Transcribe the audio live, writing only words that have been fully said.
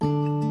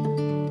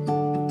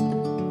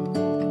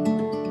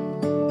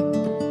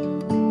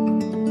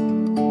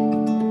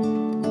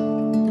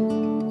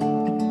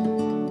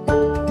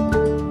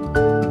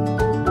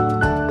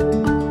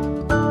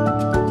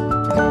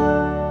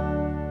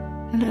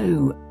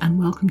and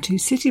welcome to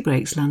City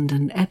Breaks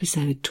London,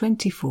 episode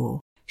 24,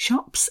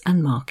 Shops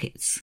and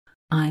Markets.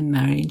 I'm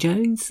Marion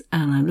Jones,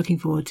 and I'm looking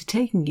forward to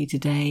taking you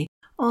today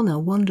on a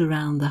wander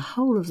around the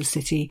whole of the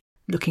city,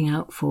 looking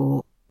out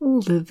for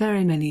all the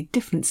very many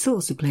different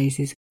sorts of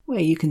places where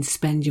you can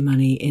spend your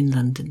money in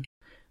London.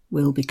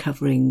 We'll be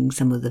covering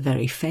some of the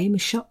very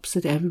famous shops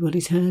that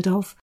everybody's heard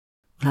of.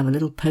 We'll have a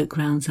little poke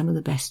round some of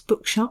the best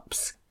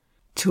bookshops,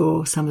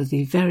 tour some of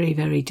the very,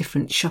 very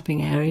different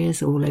shopping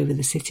areas all over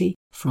the city,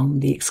 from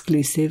the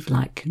exclusive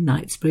like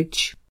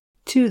Knightsbridge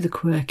to the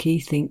quirky,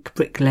 think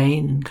Brick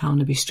Lane and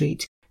Carnaby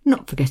Street,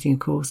 not forgetting, of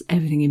course,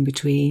 everything in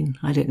between,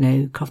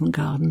 Covent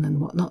Garden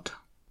and whatnot.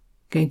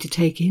 Going to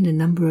take in a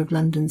number of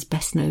London's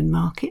best-known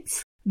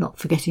markets, not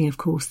forgetting, of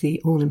course, the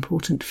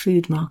all-important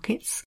food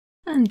markets,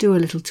 and do a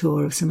little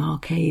tour of some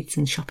arcades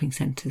and shopping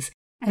centres,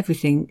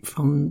 everything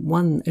from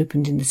one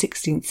opened in the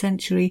 16th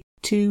century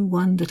to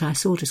one that I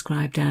saw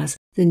described as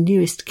the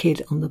newest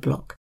kid on the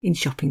block in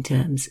shopping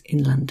terms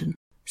in London.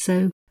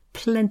 So,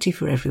 plenty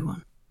for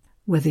everyone.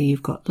 Whether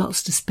you've got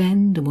lots to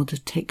spend and want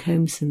to take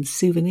home some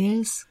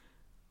souvenirs,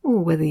 or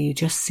whether you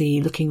just see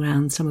looking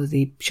around some of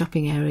the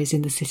shopping areas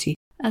in the city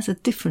as a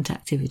different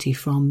activity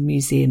from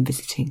museum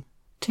visiting,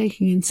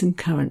 taking in some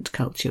current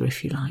culture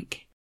if you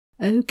like.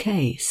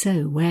 Okay,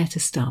 so where to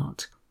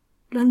start?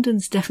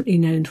 London's definitely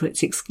known for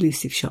its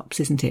exclusive shops,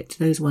 isn't it?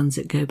 Those ones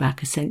that go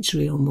back a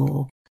century or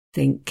more.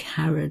 Think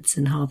Harrods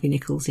and Harvey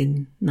Nichols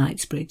in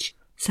Knightsbridge,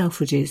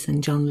 Selfridges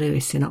and John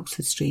Lewis in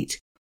Oxford Street,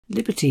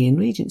 Liberty in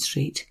Regent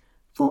Street,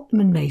 Fortnum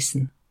and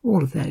Mason,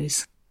 all of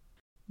those.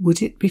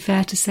 Would it be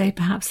fair to say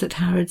perhaps that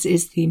Harrods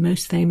is the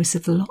most famous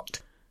of the lot?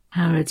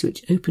 Harrods,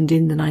 which opened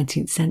in the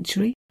 19th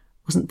century,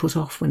 wasn't put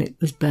off when it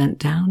was burnt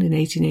down in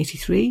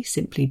 1883,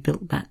 simply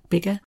built back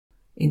bigger,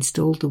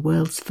 installed the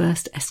world's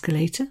first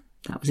escalator,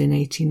 that was in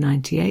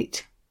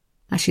 1898.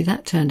 Actually,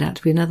 that turned out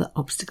to be another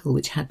obstacle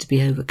which had to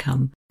be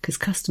overcome, because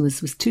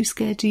customers was too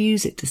scared to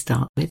use it to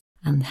start with,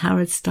 and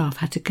Harrods staff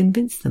had to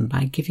convince them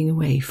by giving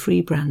away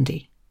free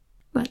brandy.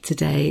 But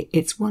today,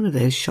 it's one of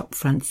those shop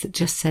fronts that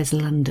just says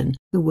London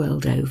the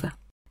world over.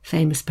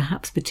 Famous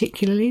perhaps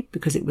particularly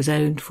because it was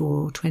owned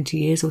for 20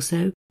 years or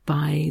so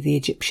by the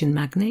Egyptian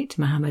magnate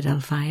Mohammed Al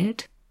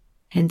Fayed,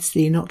 hence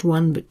the not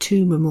one but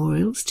two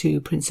memorials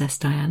to Princess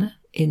Diana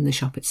in the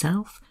shop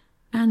itself,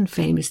 and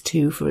famous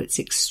too for its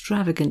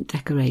extravagant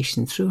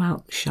decoration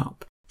throughout the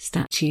shop,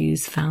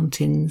 statues,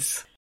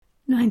 fountains,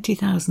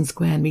 90,000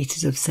 square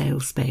metres of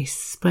sales space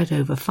spread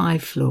over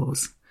 5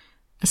 floors.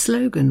 A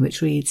slogan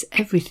which reads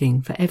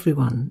everything for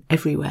everyone,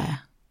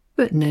 everywhere,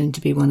 but known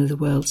to be one of the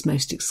world's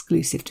most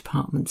exclusive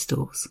department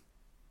stores.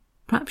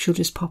 Perhaps you'll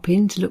just pop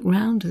in to look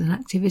round as an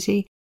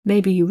activity.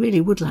 Maybe you really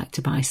would like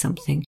to buy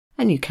something,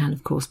 and you can,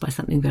 of course, buy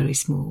something very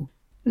small.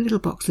 A little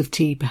box of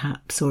tea,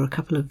 perhaps, or a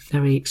couple of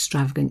very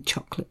extravagant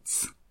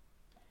chocolates.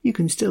 You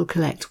can still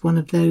collect one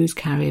of those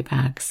carrier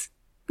bags,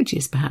 which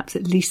is perhaps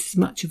at least as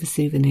much of a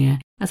souvenir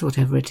as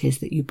whatever it is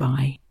that you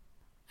buy.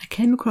 I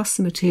came across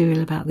some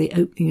material about the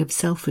opening of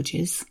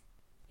Selfridges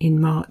in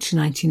March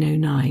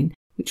 1909,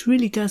 which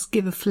really does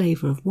give a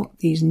flavour of what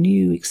these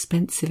new,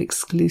 expensive,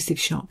 exclusive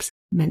shops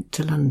meant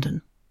to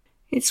London.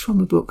 It's from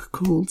a book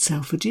called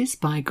Selfridges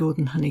by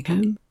Gordon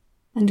Honeycomb,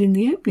 and in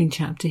the opening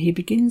chapter he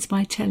begins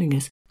by telling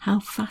us how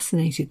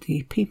fascinated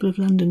the people of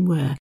London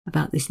were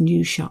about this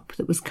new shop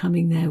that was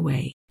coming their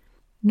way,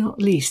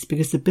 not least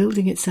because the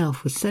building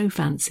itself was so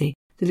fancy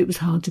that it was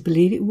hard to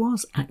believe it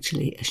was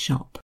actually a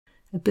shop.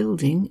 A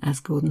building, as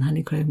Gordon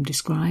Honeycomb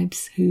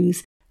describes,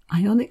 whose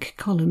Ionic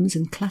columns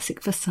and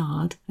classic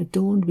facade,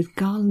 adorned with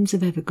garlands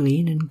of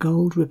evergreen and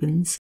gold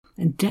ribbons,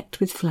 and decked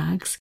with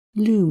flags,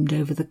 loomed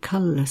over the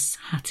colourless,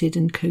 hatted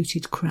and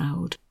coated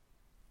crowd.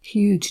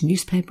 Huge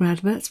newspaper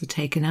adverts were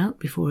taken out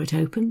before it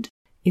opened,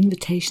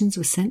 invitations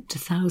were sent to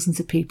thousands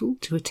of people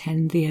to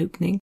attend the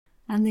opening,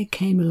 and they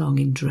came along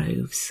in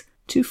droves,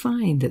 to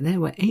find that there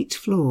were 8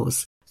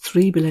 floors,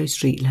 3 below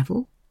street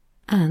level,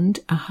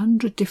 and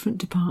 100 different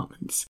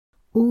departments,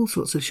 all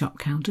sorts of shop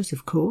counters,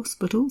 of course,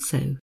 but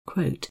also,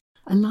 quote,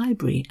 a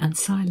library and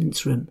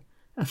silence room,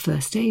 a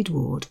first aid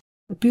ward,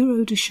 a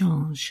bureau de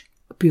change,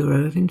 a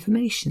bureau of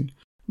information,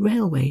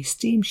 railway,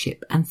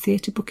 steamship and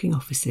theatre booking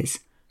offices,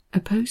 a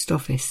post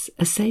office,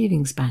 a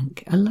savings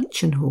bank, a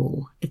luncheon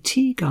hall, a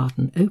tea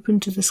garden open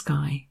to the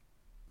sky.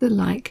 The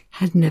like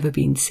had never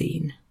been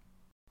seen.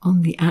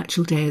 On the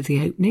actual day of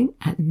the opening,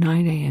 at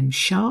 9 a.m.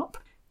 sharp,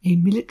 a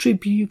military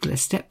bugler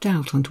stepped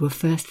out onto a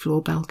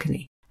first-floor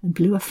balcony and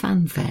blew a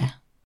fanfare.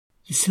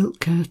 The silk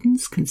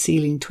curtains,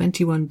 concealing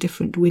 21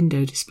 different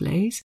window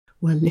displays,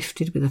 were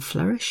lifted with a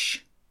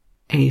flourish.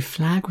 A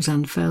flag was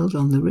unfurled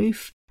on the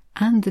roof,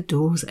 and the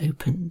doors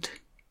opened.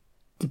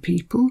 The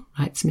people,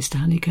 writes Mr.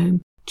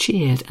 Honeycomb,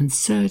 cheered and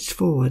surged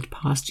forward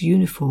past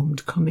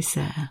uniformed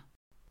commissaire.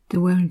 There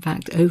were in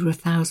fact over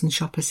 1,000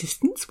 shop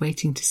assistants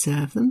waiting to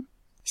serve them,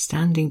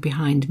 standing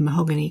behind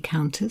mahogany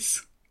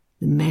counters,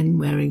 the men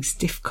wearing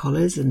stiff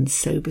collars and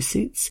sober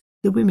suits,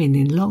 the women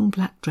in long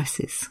black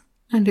dresses.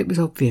 And it was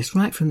obvious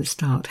right from the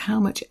start how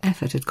much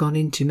effort had gone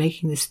into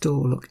making the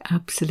store look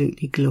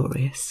absolutely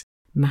glorious.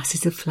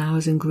 Masses of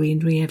flowers and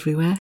greenery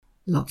everywhere,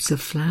 Lots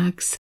of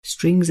flags,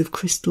 strings of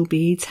crystal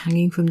beads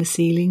hanging from the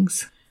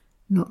ceilings.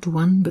 Not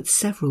one but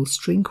several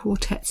string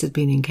quartets had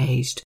been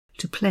engaged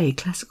to play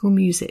classical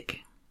music.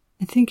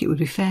 I think it would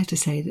be fair to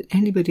say that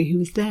anybody who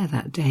was there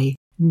that day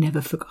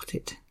never forgot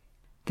it.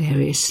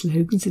 Various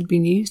slogans had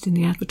been used in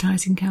the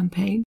advertising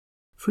campaign.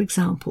 For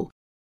example,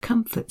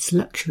 comforts,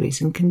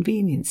 luxuries and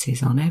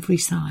conveniences on every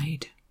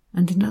side.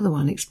 And another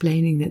one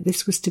explaining that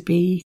this was to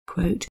be,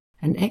 quote,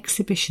 an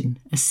exhibition,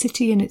 a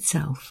city in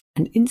itself,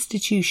 an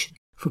institution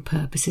for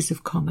purposes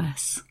of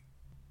commerce.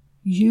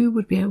 You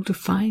would be able to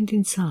find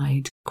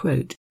inside,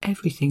 quote,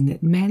 everything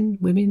that men,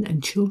 women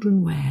and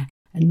children wear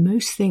and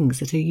most things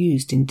that are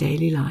used in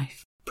daily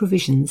life,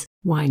 provisions,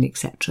 wine,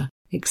 etc.,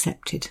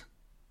 excepted.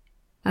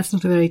 That's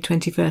not a very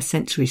 21st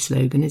century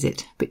slogan, is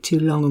it? A bit too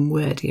long and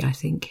wordy, I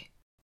think.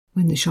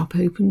 When the shop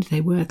opened,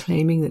 they were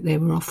claiming that they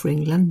were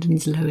offering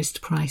London's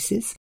lowest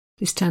prices.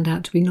 This turned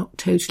out to be not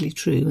totally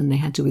true and they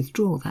had to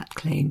withdraw that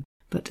claim,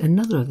 but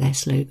another of their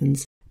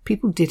slogans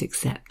people did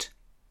accept.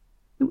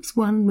 It was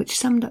one which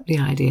summed up the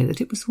idea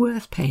that it was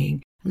worth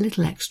paying a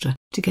little extra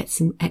to get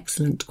some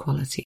excellent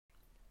quality.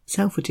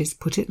 Selfridges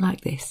put it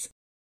like this: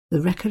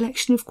 the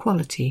recollection of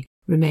quality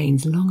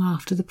remains long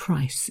after the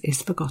price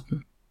is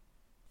forgotten.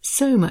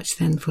 So much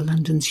then for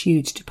London's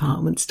huge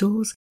department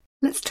stores.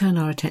 Let's turn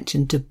our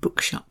attention to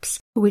bookshops,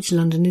 for which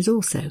London is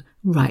also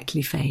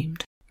rightly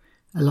famed.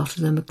 A lot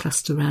of them are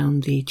clustered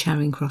around the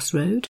Charing Cross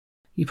Road.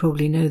 You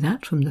probably know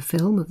that from the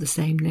film of the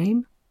same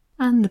name.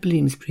 And the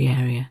Bloomsbury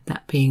area,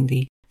 that being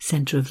the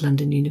centre of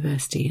London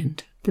University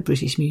and the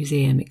British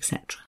Museum,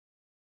 etc.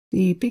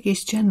 The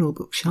biggest general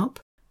bookshop,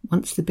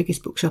 once the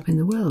biggest bookshop in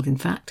the world in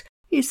fact,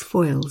 is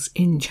Foyles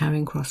in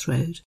Charing Cross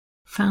Road,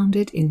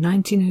 founded in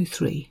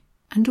 1903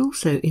 and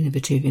also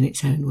innovative in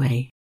its own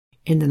way.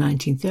 In the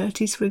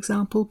 1930s, for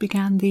example,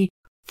 began the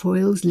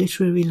Foyles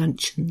Literary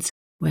Luncheons,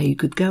 where you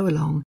could go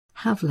along,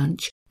 have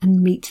lunch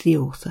and meet the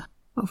author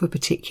of a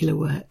particular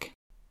work.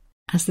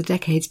 As the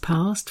decades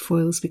passed,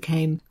 Foyles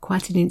became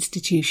quite an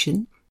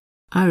institution.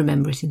 I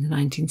remember it in the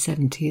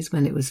 1970s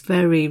when it was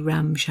very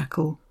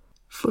ramshackle,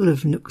 full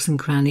of nooks and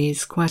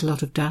crannies, quite a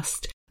lot of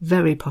dust,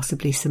 very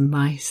possibly some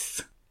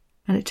mice.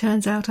 And it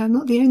turns out I'm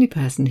not the only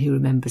person who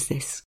remembers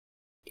this.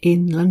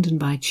 In London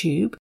by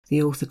Tube,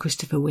 the author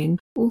Christopher Wynne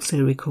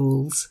also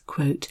recalls,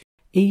 quote,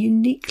 a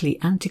uniquely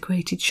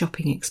antiquated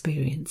shopping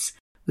experience,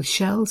 with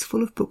shelves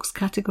full of books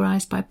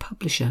categorised by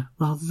publisher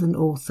rather than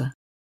author,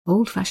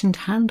 old-fashioned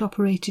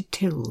hand-operated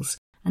tills,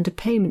 and a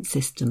payment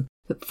system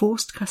that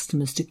forced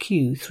customers to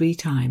queue 3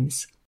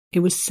 times.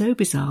 It was so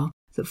bizarre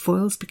that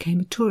Foyles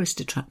became a tourist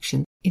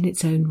attraction in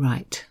its own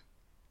right.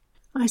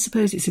 I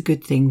suppose it's a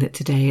good thing that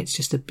today it's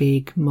just a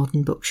big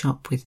modern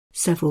bookshop with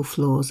several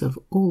floors of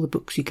all the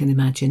books you can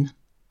imagine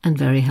and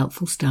very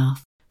helpful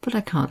staff, but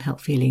I can't help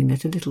feeling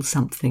that a little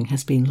something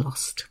has been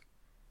lost.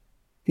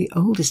 The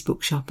oldest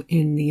bookshop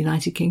in the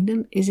United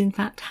Kingdom is in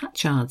fact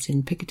Hatchard's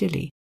in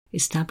Piccadilly,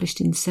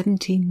 established in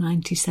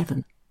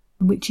 1797,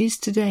 which is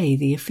today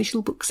the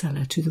official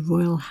bookseller to the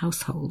royal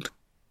household.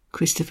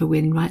 Christopher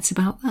Wynne writes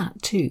about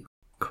that too,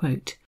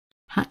 quote,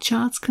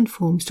 Hatchard's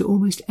conforms to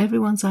almost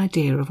everyone's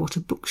idea of what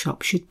a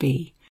bookshop should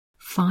be.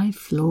 5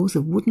 floors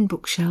of wooden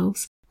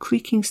bookshelves,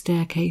 creaking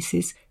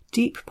staircases,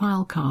 deep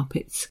pile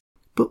carpets,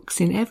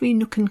 books in every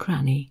nook and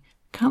cranny,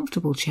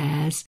 comfortable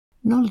chairs,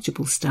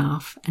 knowledgeable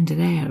staff, and an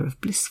air of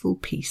blissful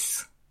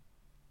peace.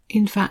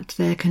 In fact,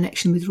 their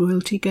connection with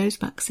royalty goes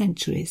back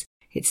centuries.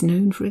 It's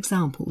known, for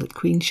example, that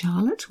Queen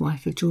Charlotte,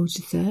 wife of George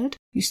III,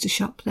 used to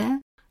shop there,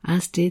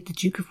 as did the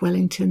Duke of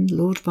Wellington,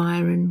 Lord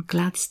Byron,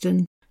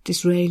 Gladstone,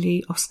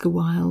 Disraeli, Oscar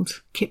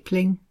Wilde,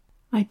 Kipling.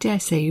 I dare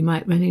say you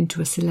might run into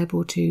a celeb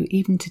or two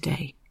even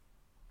today.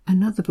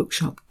 Another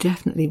bookshop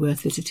definitely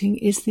worth visiting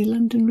is the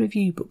London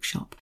Review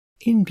bookshop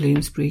in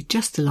Bloomsbury,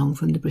 just along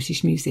from the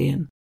British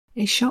Museum,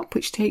 a shop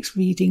which takes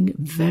reading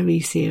very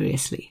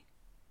seriously.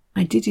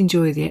 I did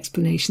enjoy the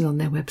explanation on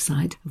their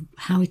website of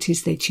how it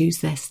is they choose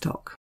their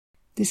stock.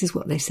 This is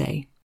what they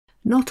say.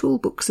 Not all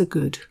books are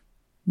good.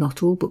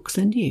 Not all books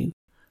are new,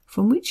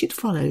 from which it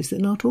follows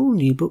that not all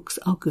new books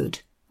are good,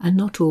 and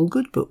not all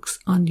good books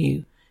are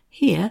new.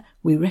 Here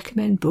we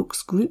recommend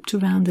books grouped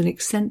around an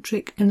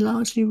eccentric and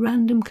largely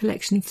random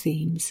collection of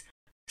themes.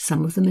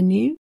 Some of them are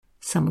new,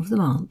 some of them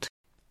aren't.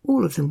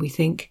 All of them, we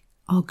think,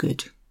 are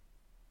good.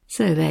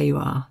 So there you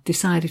are.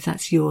 Decide if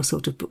that's your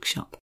sort of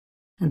bookshop.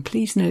 And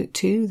please note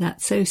too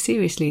that so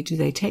seriously do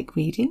they take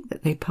reading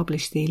that they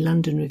publish the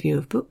London Review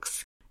of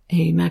Books,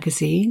 a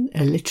magazine,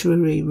 a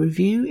literary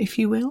review, if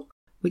you will,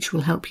 which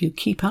will help you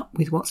keep up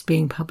with what's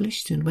being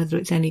published and whether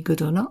it's any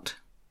good or not.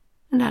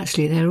 And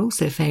actually they're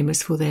also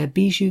famous for their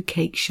bijou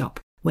cake shop,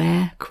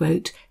 where,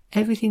 quote,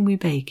 everything we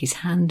bake is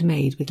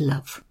handmade with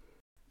love.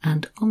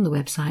 And on the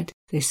website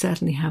they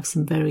certainly have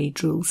some very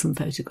drillsome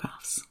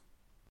photographs.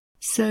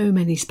 So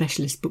many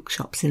specialist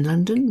bookshops in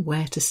London,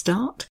 where to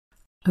start?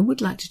 I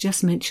would like to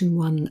just mention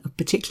one of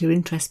particular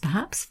interest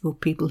perhaps for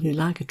people who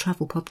like a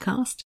travel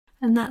podcast,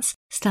 and that's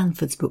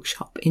Stanford's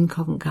Bookshop in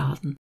Covent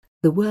Garden,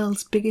 the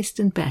world's biggest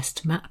and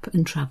best map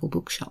and travel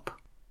bookshop.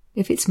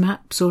 If it's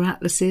maps or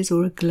atlases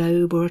or a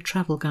globe or a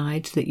travel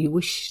guide that you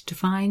wish to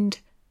find,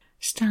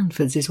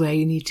 Stanford's is where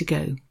you need to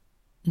go.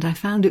 And I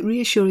found it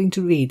reassuring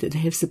to read that they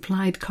have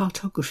supplied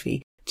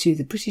cartography to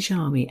the British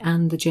Army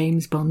and the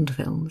James Bond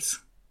films.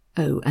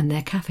 Oh, and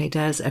their cafe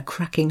does a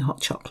cracking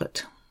hot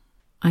chocolate.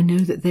 I know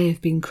that they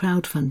have been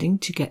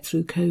crowdfunding to get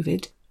through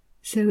COVID,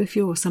 so if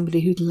you're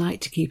somebody who'd like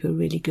to keep a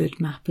really good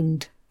map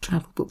and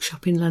travel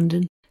bookshop in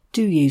London,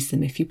 do use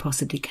them if you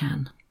possibly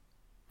can.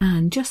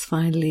 And just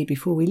finally,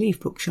 before we leave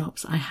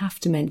bookshops, I have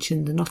to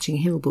mention the Notting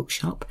Hill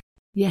bookshop.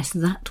 Yes,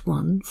 that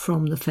one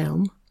from the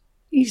film,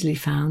 easily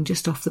found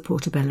just off the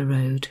Portobello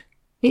Road.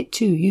 It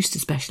too used to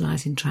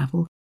specialise in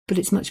travel, but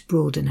it's much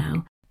broader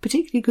now,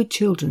 particularly good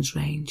children's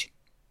range.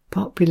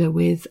 Popular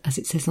with, as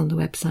it says on the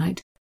website,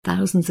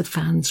 thousands of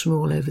fans from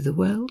all over the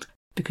world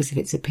because of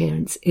its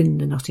appearance in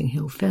the Notting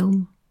Hill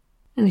film.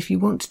 And if you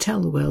want to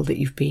tell the world that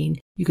you've been,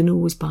 you can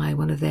always buy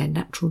one of their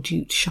natural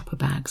jute shopper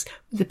bags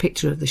with a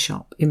picture of the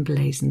shop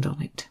emblazoned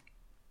on it.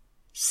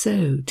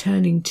 So,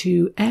 turning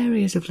to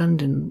areas of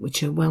London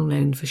which are well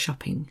known for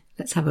shopping,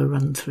 let's have a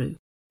run through,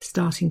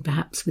 starting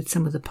perhaps with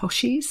some of the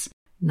poshies,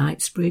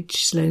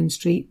 Knightsbridge, Sloane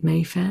Street,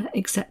 Mayfair,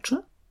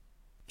 etc.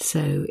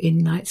 So, in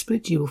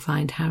Knightsbridge you will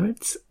find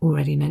Harrods,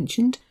 already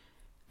mentioned,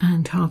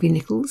 and Harvey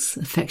Nichols,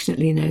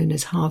 affectionately known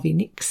as Harvey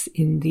Nicks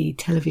in the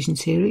television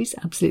series,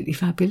 absolutely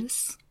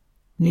fabulous.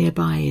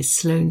 Nearby is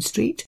Sloane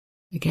Street,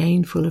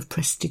 again full of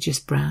prestigious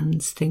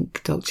brands,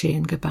 think Dolce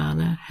 &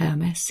 Gabbana,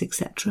 Hermes,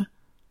 etc.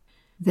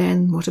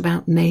 Then what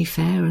about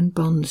Mayfair and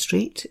Bond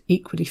Street,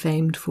 equally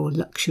famed for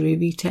luxury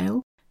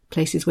retail,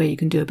 places where you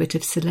can do a bit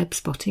of celeb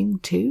spotting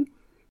too?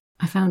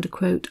 I found a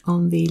quote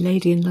on the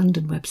Lady in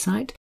London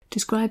website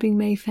describing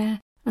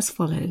Mayfair as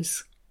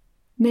follows.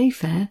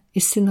 Mayfair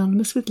is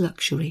synonymous with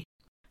luxury.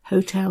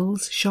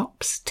 Hotels,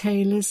 shops,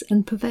 tailors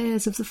and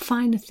purveyors of the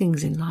finer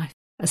things in life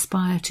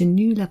aspire to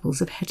new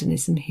levels of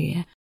hedonism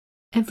here.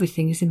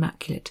 Everything is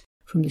immaculate,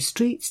 from the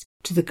streets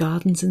to the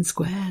gardens and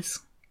squares.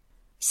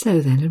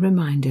 So then a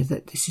reminder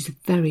that this is a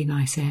very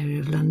nice area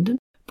of London,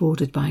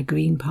 bordered by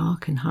Green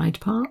Park and Hyde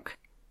Park.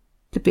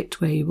 The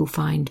bit where you will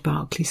find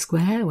Berkeley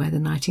Square, where the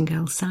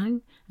Nightingale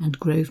sang, and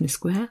Grosvenor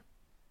Square,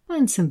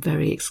 and some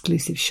very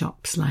exclusive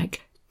shops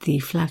like the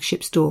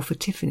flagship store for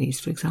Tiffany's,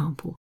 for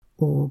example,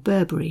 or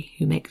Burberry,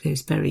 who make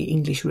those very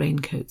English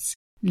raincoats,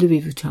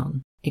 Louis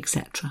Vuitton,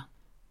 etc.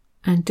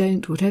 And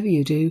don't, whatever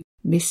you do,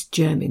 miss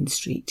Jermyn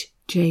Street,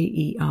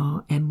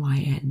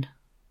 Jermyn.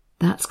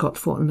 That's got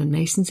Fortnum &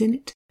 Mason's in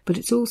it, but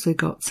it's also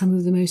got some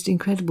of the most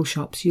incredible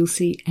shops you'll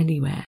see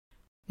anywhere.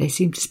 They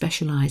seem to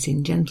specialise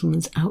in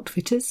gentlemen's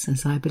outfitters,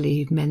 as I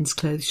believe men's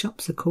clothes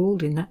shops are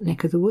called in that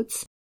neck of the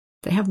woods.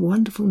 They have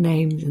wonderful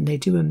names and they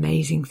do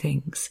amazing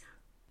things.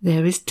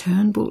 There is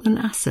Turnbull and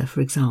Asser, for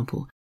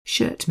example,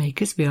 shirt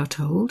makers, we are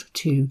told,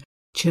 to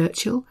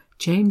Churchill,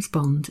 James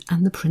Bond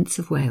and the Prince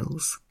of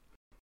Wales.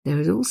 There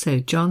is also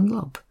John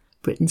Lobb,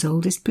 Britain's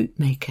oldest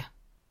bootmaker,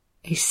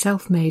 a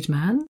self-made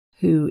man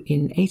who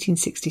in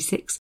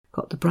 1866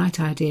 got the bright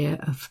idea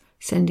of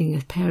sending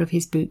a pair of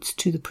his boots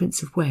to the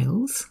Prince of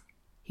Wales.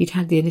 He'd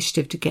had the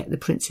initiative to get the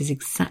Prince's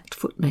exact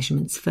foot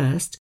measurements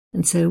first,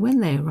 and so when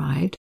they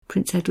arrived,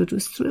 Prince Edward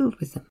was thrilled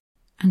with them,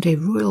 and a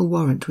royal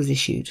warrant was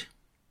issued.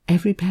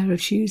 Every pair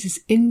of shoes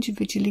is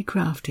individually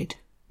crafted,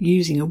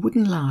 using a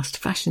wooden last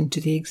fashioned to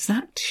the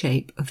exact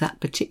shape of that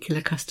particular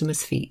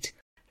customer's feet.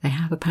 They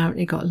have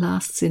apparently got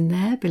lasts in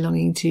there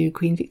belonging to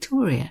Queen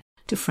Victoria,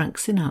 to Frank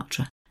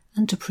Sinatra,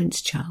 and to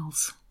Prince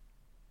Charles.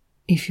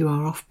 If you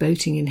are off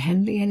boating in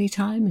Henley any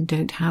time and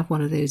don't have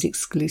one of those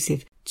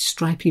exclusive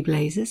stripy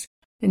blazers,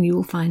 then you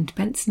will find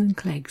Benson &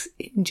 Clegg's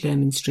in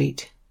Jermyn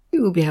Street,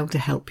 who will be able to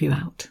help you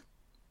out.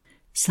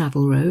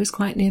 Savile Row is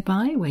quite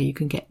nearby, where you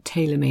can get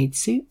tailor-made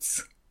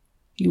suits.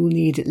 You will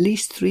need at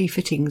least 3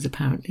 fittings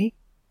apparently,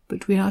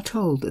 but we are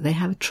told that they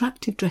have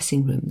attractive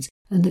dressing rooms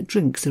and that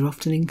drinks are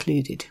often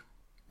included.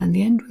 And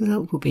the end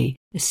result will be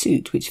a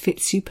suit which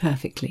fits you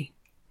perfectly.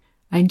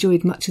 I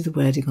enjoyed much of the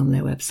wording on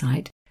their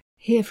website.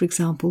 Here, for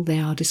example, they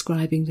are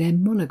describing their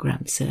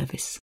monogram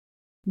service.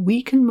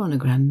 We can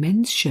monogram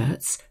men's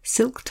shirts,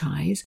 silk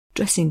ties,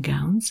 dressing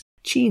gowns,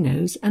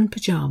 chinos and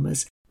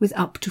pyjamas with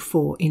up to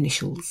 4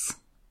 initials.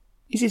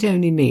 Is it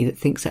only me that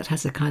thinks that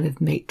has a kind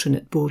of matron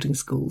at boarding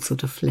school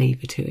sort of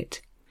flavour to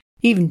it?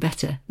 Even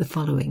better, the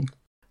following.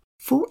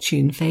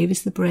 Fortune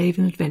favours the brave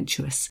and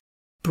adventurous.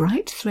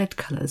 Bright thread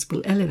colours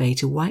will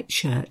elevate a white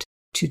shirt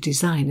to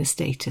designer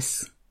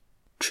status.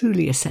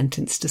 Truly a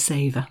sentence to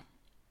savour.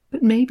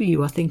 But maybe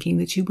you are thinking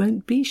that you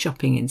won't be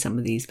shopping in some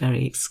of these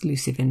very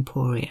exclusive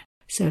emporia.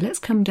 So let's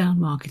come down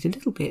market a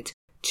little bit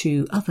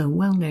to other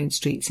well-known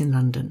streets in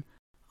London.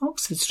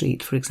 Oxford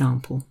Street, for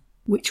example,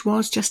 which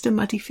was just a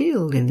muddy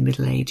field in the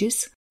Middle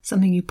Ages,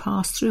 something you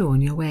passed through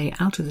on your way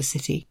out of the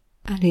city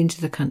and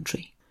into the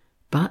country.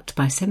 But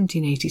by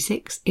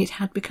 1786 it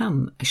had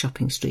become a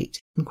shopping street,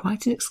 and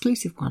quite an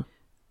exclusive one.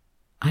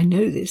 I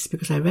know this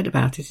because I read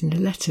about it in a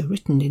letter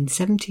written in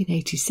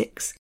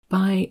 1786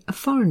 by a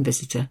foreign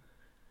visitor.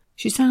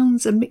 She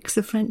sounds a mix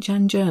of French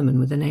and German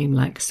with a name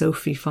like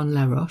Sophie von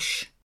La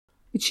Roche.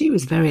 but she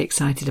was very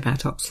excited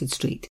about Oxford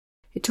Street.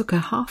 It took her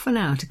half an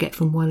hour to get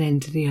from one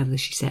end to the other,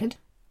 she said,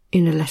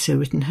 in a letter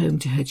written home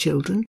to her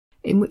children,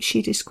 in which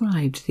she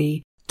described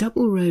the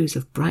double rows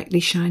of brightly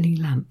shining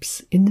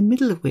lamps, in the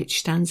middle of which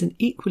stands an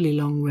equally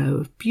long row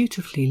of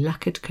beautifully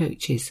lacquered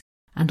coaches,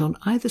 and on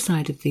either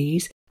side of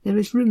these there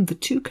is room for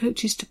 2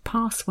 coaches to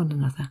pass one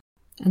another,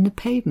 and the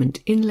pavement,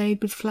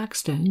 inlaid with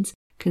flagstones,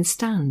 can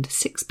stand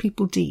 6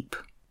 people deep,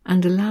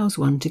 and allows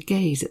one to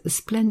gaze at the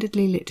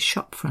splendidly lit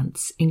shop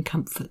fronts in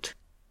comfort.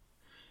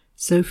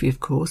 Sophie, of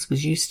course,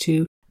 was used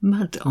to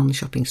mud on the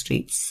shopping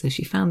streets, so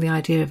she found the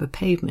idea of a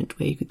pavement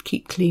where you could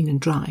keep clean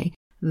and dry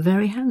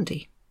very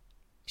handy.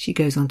 She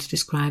goes on to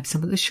describe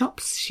some of the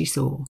shops she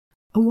saw: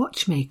 a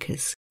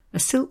watchmaker's, a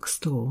silk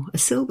store, a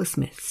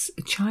silversmith's,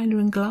 a china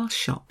and glass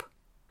shop.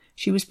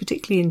 She was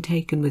particularly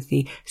taken with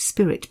the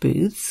spirit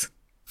booths,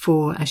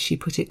 for, as she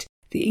put it,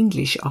 the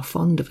English are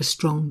fond of a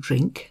strong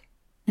drink,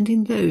 and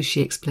in those,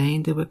 she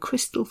explained, there were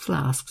crystal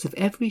flasks of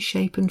every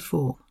shape and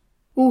form,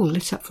 all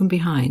lit up from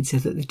behind so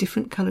that the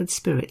different coloured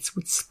spirits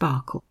would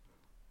sparkle.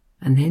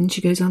 And then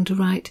she goes on to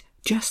write,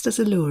 just as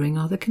alluring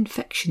are the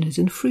confectioners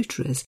and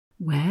fruiterers,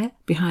 where,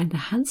 behind the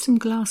handsome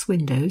glass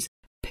windows,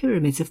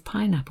 pyramids of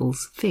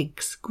pineapples,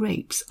 figs,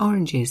 grapes,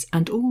 oranges,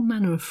 and all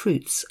manner of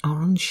fruits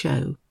are on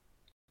show.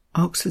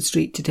 Oxford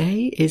Street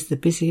today is the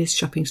busiest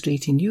shopping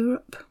street in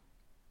Europe,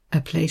 a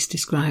place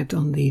described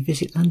on the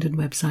Visit London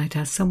website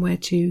as somewhere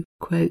to,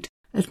 quote,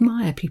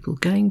 admire people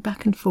going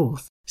back and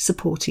forth,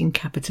 supporting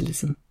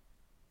capitalism.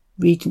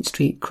 Regent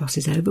Street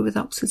crosses over with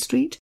Oxford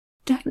Street,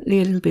 definitely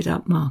a little bit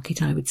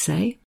upmarket, I would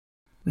say.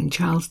 When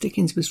Charles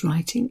Dickens was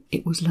writing,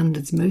 it was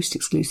London's most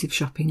exclusive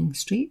shopping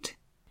street.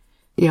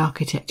 The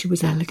architecture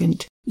was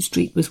elegant, the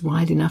street was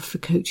wide enough for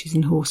coaches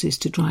and horses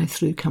to drive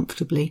through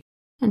comfortably,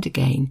 and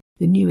again,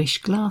 the newish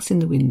glass in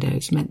the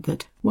windows meant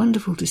that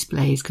wonderful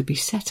displays could be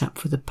set up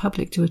for the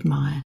public to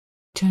admire,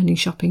 turning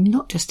shopping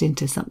not just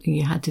into something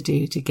you had to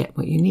do to get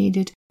what you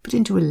needed, but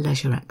into a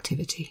leisure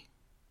activity.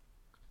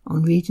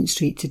 On Regent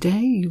Street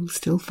today, you'll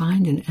still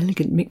find an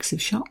elegant mix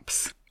of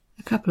shops,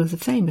 a couple of the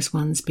famous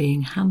ones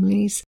being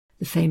Hamleys,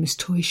 the famous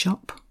toy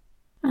shop,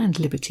 and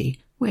Liberty,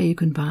 where you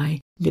can buy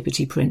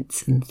Liberty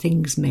prints and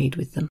things made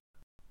with them.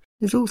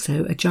 There's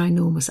also a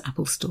ginormous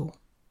Apple store.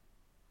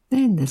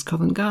 Then there's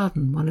Covent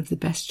Garden, one of the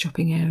best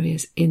shopping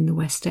areas in the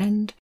West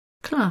End,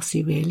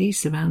 classy really,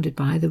 surrounded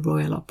by the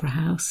Royal Opera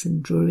House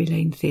and Drury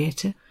Lane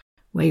Theatre,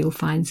 where you'll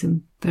find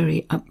some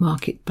very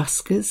upmarket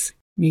buskers,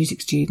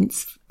 music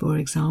students, for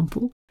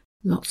example,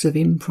 lots of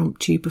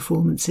impromptu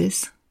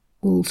performances,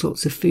 all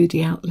sorts of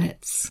foodie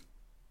outlets.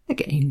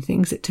 Again,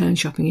 things that turn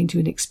shopping into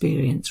an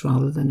experience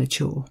rather than a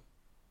chore.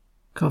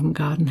 Covent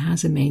Garden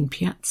has a main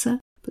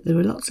piazza, but there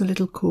are lots of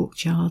little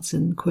courtyards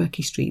and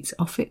quirky streets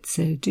off it,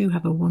 so do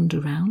have a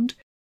wander round.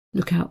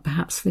 Look out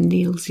perhaps for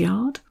Neal's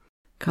Yard,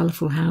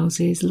 colourful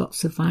houses,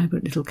 lots of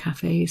vibrant little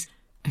cafes,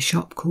 a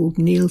shop called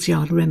Neal's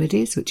Yard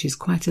Remedies, which is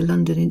quite a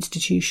London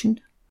institution,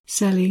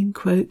 selling,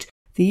 quote,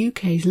 the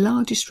UK's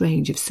largest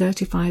range of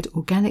certified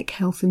organic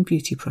health and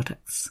beauty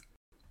products.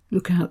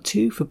 Look out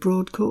too for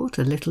Broadcourt,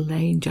 a little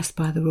lane just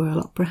by the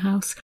Royal Opera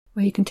House,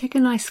 where you can take a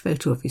nice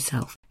photo of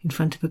yourself in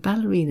front of a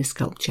ballerina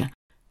sculpture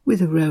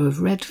with a row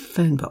of red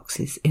phone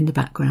boxes in the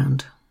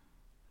background.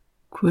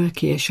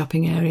 Quirkier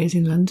shopping areas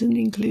in London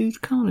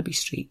include Carnaby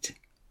Street,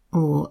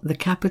 or the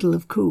capital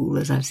of cool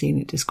as I've seen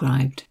it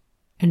described,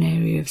 an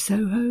area of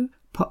Soho,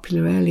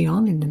 popular early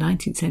on in the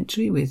 19th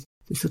century with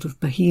the sort of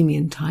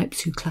bohemian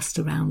types who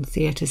cluster around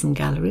theatres and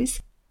galleries,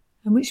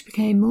 and which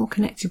became more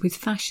connected with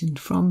fashion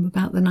from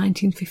about the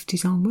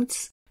 1950s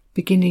onwards,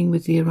 beginning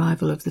with the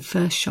arrival of the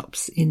first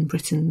shops in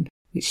Britain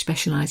which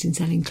specialised in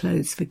selling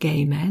clothes for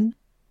gay men,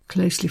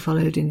 closely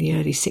followed in the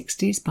early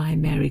 60s by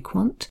Mary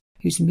Quant,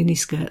 whose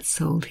miniskirts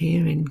sold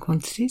here in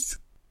quantities,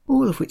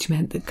 all of which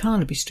meant that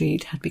Carnaby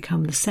Street had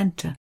become the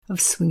centre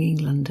of swinging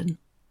London.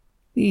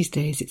 These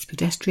days it's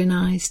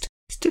pedestrianised,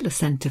 still a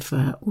centre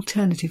for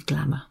alternative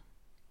glamour.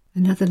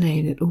 Another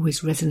name that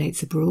always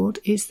resonates abroad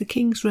is the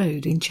King's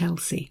Road in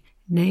Chelsea,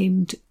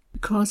 named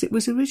because it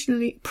was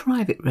originally a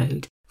private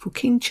road for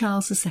King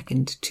Charles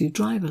II to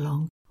drive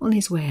along on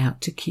his way out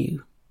to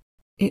Kew.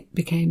 It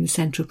became the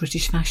centre of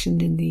British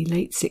fashion in the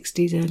late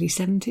 60s, early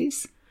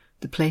 70s,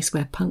 the place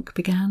where punk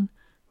began,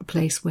 a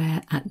place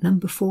where at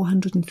number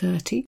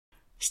 430,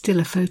 still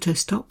a photo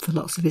stop for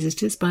lots of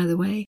visitors by the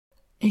way,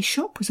 a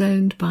shop was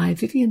owned by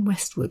Vivienne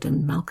Westwood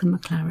and Malcolm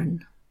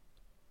McLaren.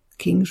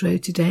 King's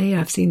Road today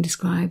I've seen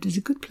described as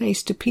a good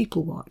place to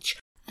people watch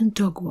and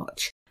dog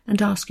watch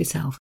and ask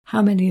yourself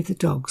how many of the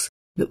dogs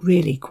look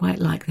really quite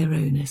like their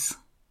owners.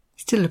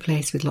 Still a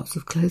place with lots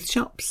of clothes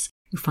shops.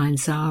 You'll find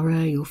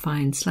Zara, you'll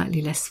find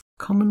slightly less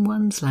common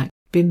ones like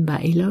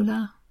Bimba y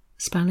Lola,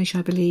 Spanish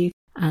I believe,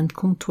 and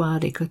Comptoir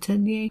des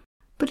Cotonniers,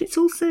 but it's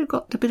also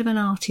got a bit of an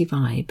arty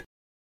vibe.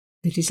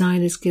 The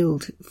Designers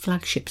Guild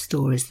flagship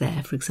store is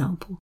there, for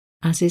example,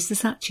 as is the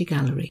Saatchi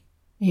Gallery,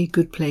 a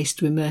good place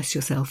to immerse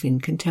yourself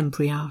in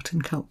contemporary art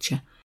and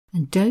culture.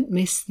 And don't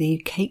miss the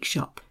cake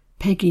shop,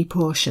 Peggy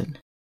Portion.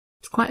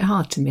 It's quite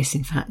hard to miss,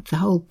 in fact. The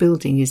whole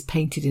building is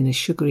painted in a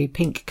sugary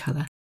pink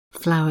colour,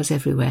 flowers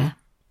everywhere,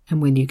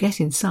 and when you get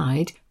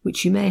inside,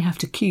 which you may have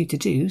to queue to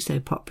do, so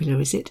popular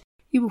is it,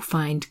 you will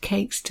find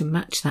cakes to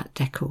match that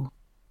decor.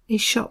 A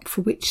shop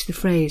for which the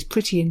phrase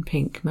pretty in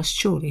pink must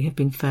surely have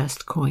been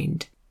first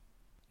coined.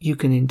 You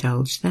can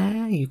indulge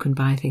there, you can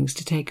buy things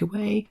to take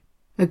away.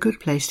 A good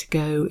place to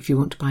go if you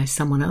want to buy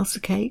someone else a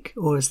cake,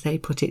 or as they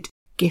put it,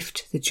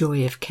 gift the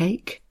joy of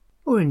cake,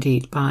 or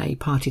indeed buy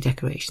party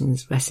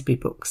decorations, recipe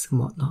books and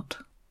whatnot.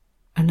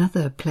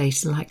 Another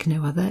place like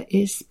no other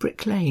is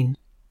Brick Lane,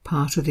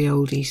 part of the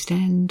old East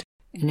End,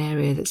 an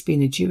area that's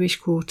been a Jewish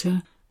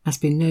quarter, has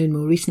been known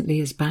more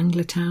recently as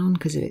Bangla Town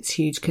because of its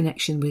huge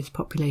connection with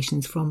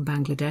populations from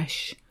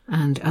Bangladesh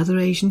and other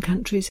Asian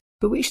countries,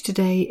 but which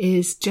today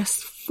is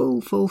just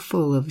full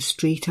of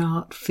street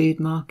art, food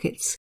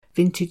markets,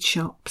 vintage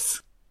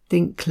shops,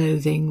 think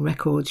clothing,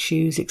 records,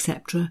 shoes,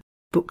 etc.,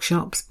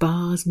 bookshops,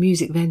 bars,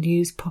 music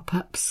venues,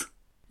 pop-ups.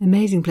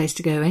 Amazing place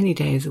to go any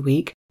day of the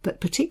week, but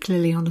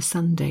particularly on a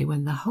Sunday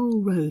when the whole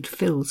road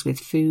fills with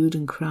food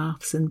and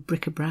crafts and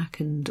bric-a-brac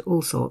and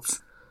all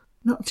sorts.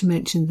 Not to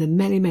mention the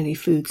many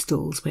food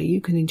stalls where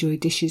you can enjoy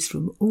dishes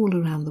from all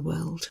around the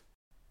world.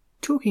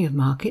 Talking of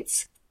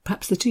markets,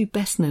 perhaps the two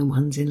best known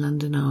ones in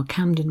London are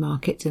Camden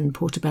Market and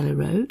Portobello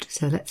Road,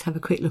 so let's have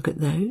a quick look at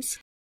those.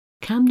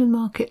 Camden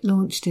Market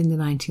launched in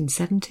the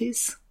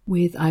 1970s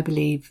with, I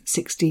believe,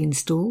 16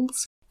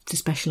 stalls to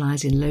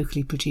specialise in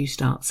locally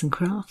produced arts and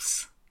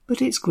crafts.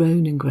 But it's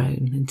grown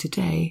and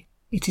today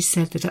it is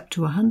said that up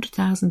to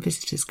 100,000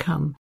 visitors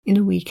come in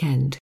a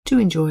weekend to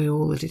enjoy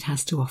all that it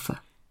has to offer.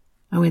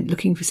 I went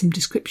looking for some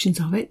descriptions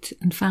of it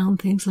and found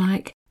things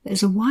like,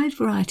 there's a wide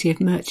variety of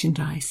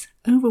merchandise,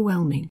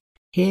 overwhelming.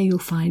 Here you'll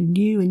find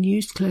new and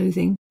used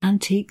clothing,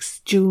 antiques,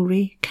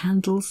 jewellery,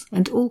 candles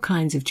and all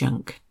kinds of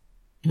junk.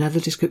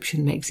 Another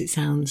description makes it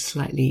sound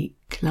slightly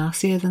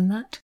classier than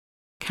that.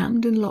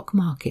 Camden Lock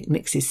Market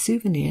mixes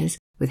souvenirs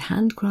with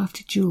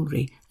handcrafted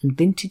jewellery and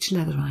vintage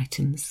leather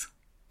items.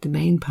 The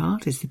main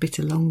part is the bit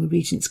along the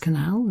Regent's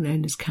Canal,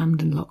 known as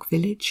Camden Lock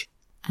Village,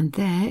 and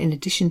there, in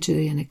addition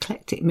to an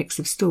eclectic mix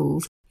of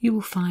stalls, you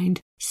will find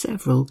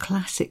several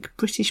classic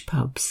British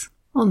pubs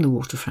on the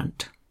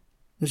waterfront.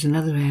 There's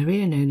another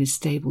area known as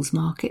Stables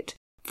Market,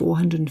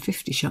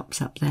 450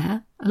 shops up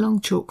there,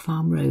 along Chalk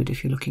Farm Road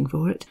if you're looking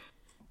for it,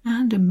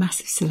 and a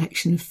massive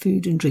selection of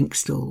food and drink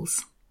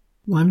stalls.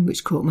 One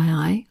which caught my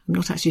eye, I'm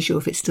not actually sure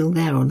if it's still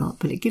there or not,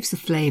 but it gives a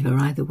flavour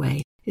either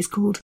way, is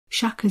called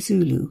Shaka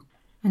Zulu,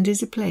 and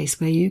is a place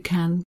where you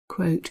can,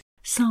 quote,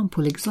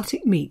 sample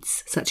exotic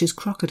meats such as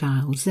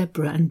crocodile,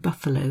 zebra and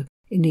buffalo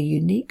in a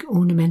unique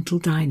ornamental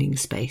dining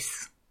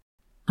space.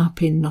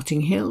 Up in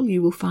Notting Hill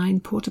you will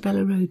find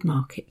Portobello Road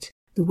Market,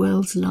 the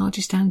world's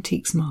largest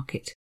antiques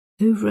market,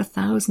 over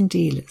 1,000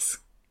 dealers.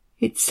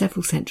 It's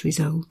several centuries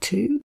old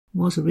too,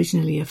 was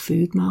originally a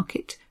food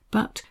market,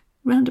 but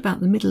round about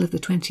the middle of the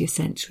 20th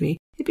century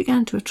it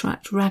began to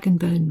attract rag and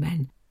bone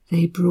men.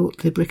 They brought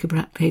the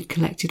bric-a-brac they'd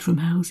collected from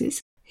houses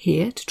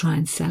here to try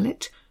and sell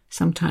it.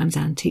 Sometimes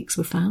antiques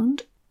were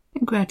found,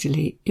 and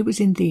gradually it was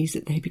in these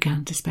that they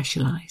began to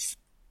specialise.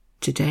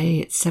 Today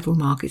it's several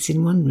markets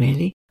in one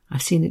really.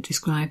 I've seen it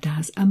described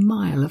as a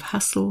mile of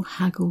hustle,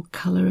 haggle,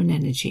 colour and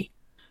energy.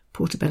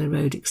 Portobello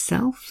Road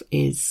itself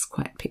is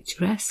quite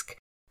picturesque.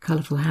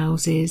 Colourful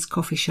houses,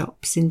 coffee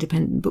shops,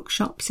 independent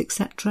bookshops,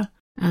 etc.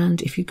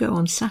 And if you go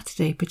on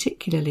Saturday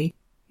particularly,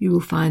 you will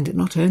find that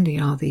not only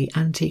are the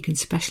antique and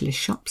specialist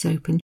shops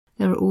open,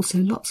 there are also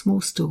lots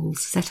more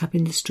stalls set up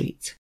in the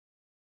street.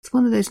 It's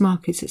one of those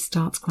markets that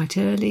starts quite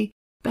early.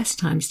 Best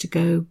times to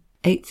go,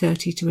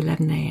 8:30 to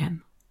 11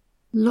 a.m.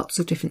 Lots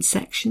of different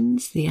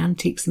sections. The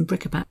antiques and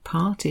bric-a-brac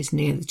part is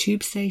near the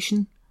tube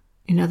station.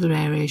 In other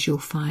areas you'll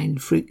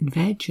find fruit and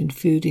veg and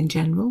food in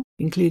general,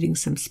 including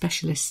some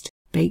specialist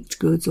baked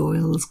goods,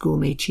 oils,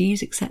 gourmet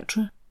cheese,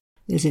 etc.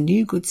 There's a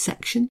new goods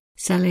section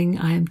selling,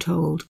 I am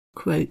told,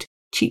 quote,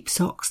 cheap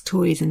socks,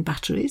 toys and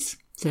batteries.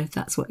 So if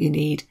that's what you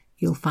need,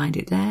 you'll find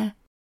it there.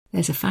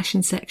 There's a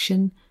fashion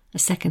section, a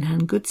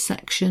second-hand goods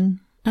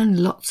section, and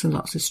lots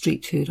of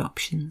street food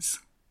options.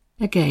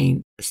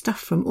 Again, stuff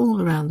from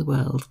all around the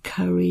world,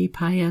 curry,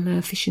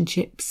 paella, fish and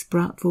chips,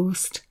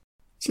 bratwurst.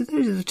 So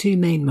those are the two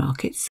main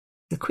markets.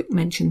 A quick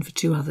mention for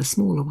two other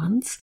smaller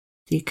ones.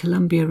 The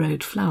Columbia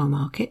Road Flower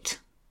Market,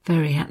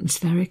 very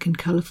atmospheric and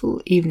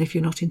colourful, even if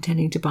you're not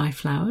intending to buy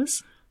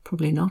flowers.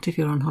 Probably not if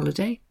you're on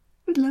holiday.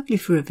 But lovely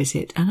for a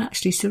visit and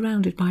actually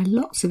surrounded by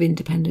lots of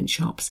independent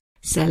shops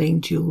selling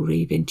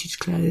jewellery, vintage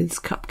clothes,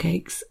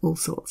 cupcakes, all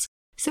sorts.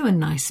 So a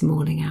nice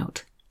morning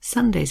out.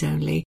 Sundays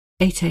only,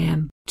 8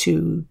 a.m.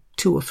 to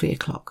 2 or 3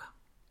 o'clock.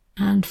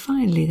 And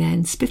finally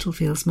then,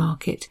 Spitalfields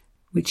Market,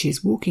 which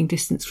is walking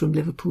distance from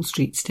Liverpool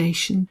Street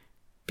Station,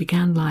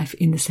 began life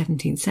in the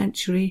 17th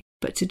century,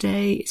 but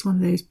today it's one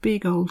of those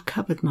big old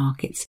covered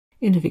markets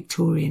in a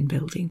Victorian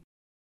building.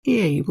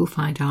 Here you will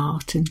find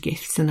art and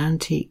gifts and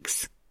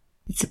antiques.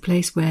 It's a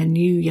place where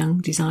new young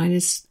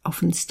designers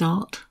often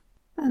start,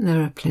 and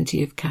there are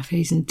plenty of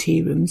cafes and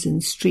tea rooms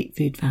and street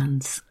food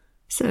vans.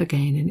 So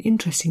again, an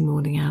interesting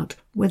morning out,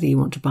 whether you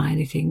want to buy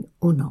anything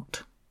or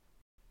not.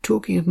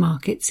 Talking of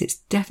markets, it's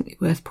definitely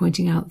worth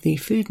pointing out the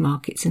food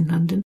markets in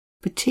London,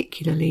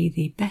 particularly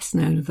the best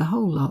known of the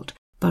whole lot,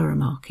 Borough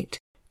Market,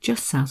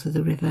 just south of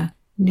the river,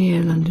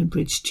 near London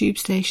Bridge Tube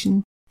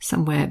Station,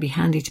 somewhere it'd be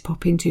handy to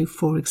pop into,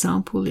 for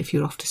example, if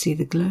you're off to see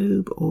the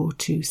Globe or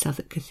to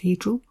Southwark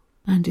Cathedral,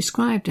 and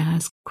described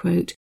as,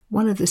 quote,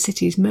 one of the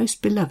city's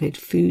most beloved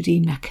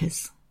foodie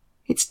meccas.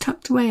 It's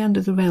tucked away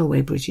under the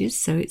railway bridges,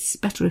 so it's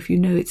better if you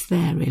know it's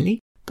there,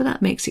 really, but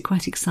that makes it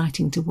quite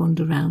exciting to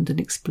wander around and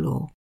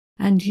explore.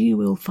 And you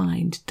will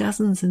find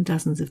dozens and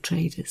dozens of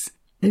traders,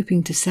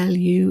 hoping to sell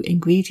you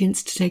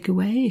ingredients to take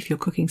away if you're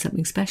cooking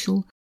something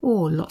special,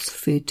 or lots of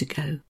food to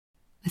go.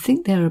 I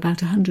think there are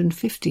about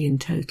 150 in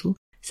total,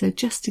 so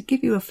just to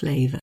give you a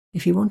flavour,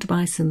 if you want to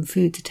buy some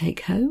food to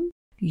take home,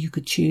 you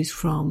could choose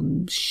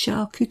from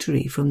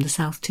charcuterie from the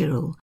South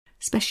Tyrol,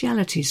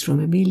 specialities from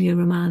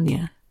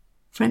Emilia-Romagna,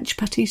 French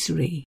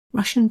patisserie,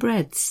 Russian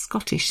breads,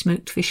 Scottish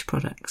smoked fish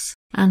products,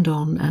 and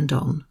on and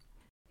on.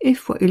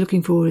 If what you're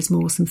looking for is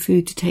more some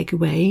food to take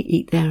away,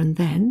 eat there and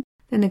then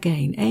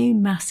again, a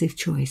massive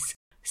choice.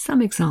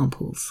 Some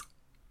examples.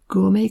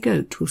 Gourmet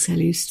Goat will sell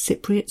you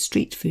Cypriot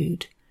street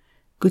food.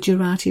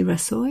 Gujarati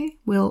Rasoi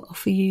will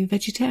offer you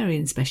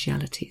vegetarian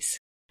specialities.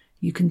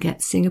 You can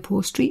get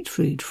Singapore street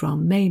food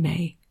from Mei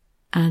Mei.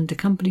 And a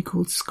company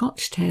called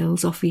Scotch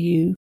Tales offer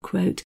you,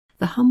 quote,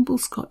 the humble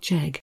Scotch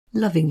egg,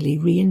 lovingly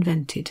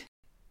reinvented.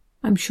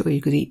 I'm sure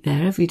you could eat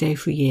there every day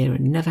for a year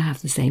and never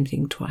have the same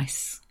thing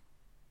twice.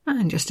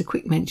 And just a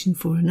quick mention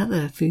for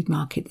another food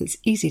market that's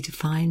easy to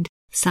find,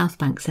 South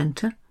Bank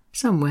Centre,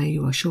 somewhere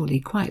you are surely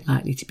quite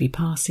likely to be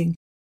passing.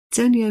 It's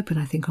only open,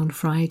 I think, on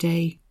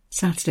Friday,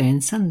 Saturday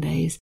and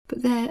Sundays,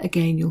 but there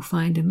again you'll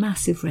find a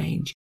massive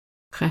range.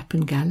 Crêpes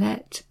and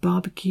galette,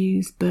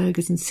 barbecues,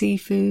 burgers and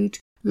seafood,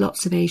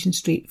 lots of Asian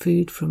street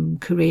food from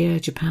Korea,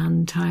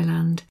 Japan,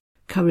 Thailand,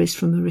 curries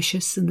from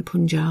Mauritius and the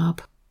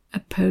Punjab, a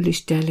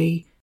Polish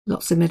deli,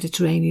 lots of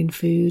Mediterranean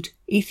food,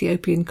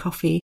 Ethiopian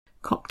coffee,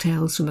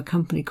 cocktails from a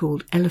company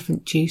called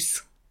Elephant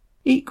Juice.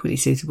 Equally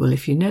suitable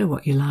if you know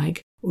what you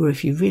like, or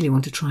if you really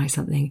want to try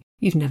something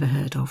you've never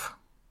heard of.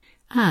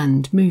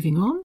 And moving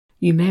on,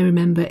 you may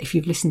remember if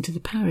you've listened to the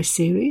Paris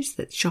series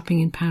that Shopping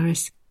in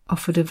Paris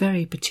offered a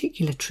very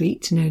particular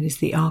treat known as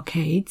the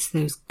arcades,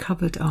 those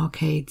covered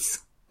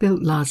arcades,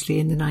 built largely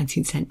in the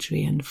 19th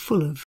century and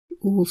full of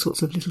all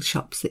sorts of little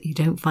shops that you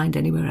don't find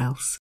anywhere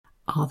else.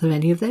 Are there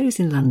any of those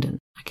in London?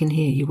 I can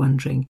hear you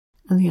wondering.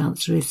 And the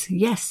answer is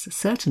yes,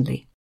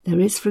 certainly. There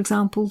is, for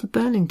example, the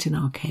Burlington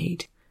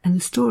Arcade, and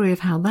the story of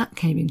how that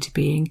came into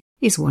being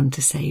is one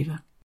to savour.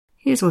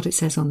 Here's what it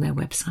says on their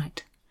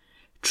website.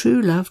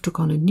 True love took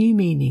on a new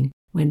meaning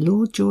when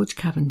Lord George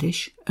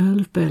Cavendish, Earl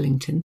of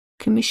Burlington,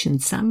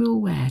 commissioned Samuel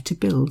Ware to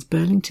build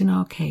Burlington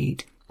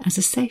Arcade as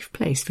a safe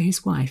place for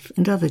his wife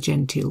and other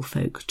genteel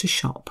folk to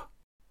shop.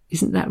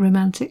 Isn't that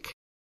romantic?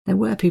 There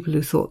were people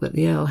who thought that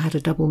the Earl had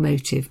a double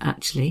motive,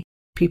 actually.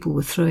 People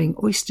were throwing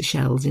oyster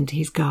shells into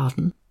his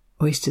garden,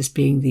 oysters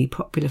being the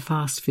popular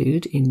fast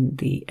food in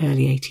the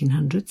early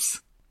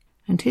 1800s.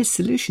 And his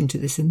solution to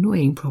this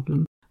annoying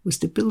problem was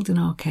to build an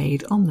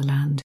arcade on the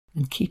land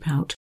and keep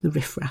out the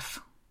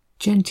riffraff.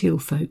 Genteel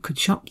folk could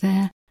shop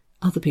there,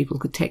 other people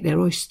could take their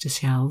oyster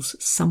shells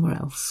somewhere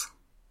else.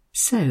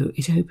 So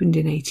it opened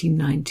in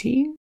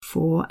 1819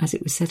 for, as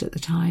it was said at the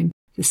time,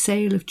 the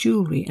sale of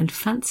jewellery and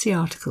fancy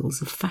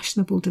articles of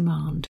fashionable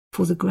demand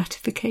for the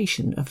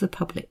gratification of the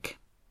public.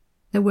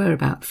 There were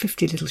about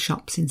 50 little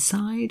shops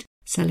inside,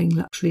 selling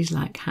luxuries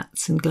like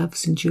hats and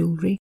gloves and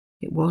jewellery.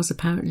 It was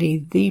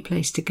apparently the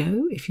place to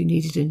go if you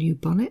needed a new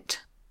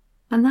bonnet.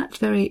 And that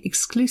very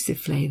exclusive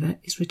flavour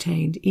is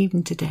retained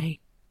even today.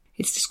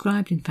 It's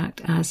described, in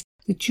fact, as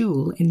the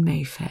jewel in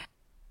Mayfair.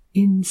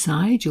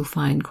 Inside you'll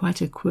find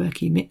quite a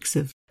quirky mix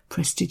of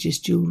prestigious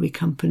jewellery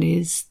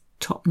companies,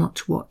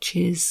 top-notch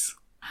watches,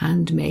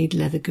 handmade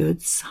leather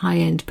goods,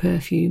 high-end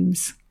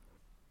perfumes.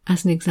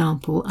 As an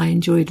example, I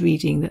enjoyed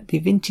reading that the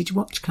Vintage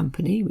Watch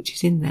Company, which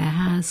is in there,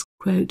 has,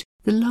 quote,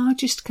 the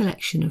largest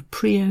collection of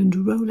pre-owned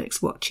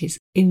Rolex watches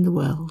in the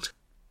world.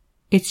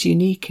 It's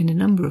unique in a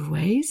number of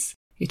ways.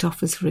 It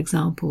offers, for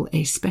example,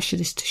 a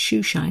specialist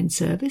shoe shine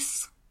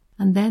service.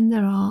 And then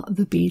there are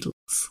the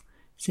Beadles.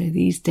 So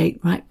these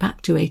date right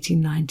back to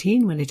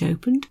 1819 when it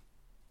opened.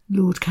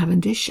 Lord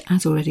Cavendish,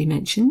 as already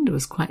mentioned,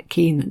 was quite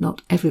keen that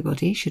not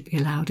everybody should be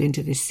allowed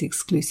into this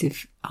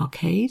exclusive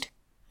arcade.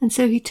 And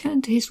so he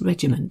turned to his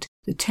regiment,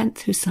 the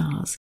 10th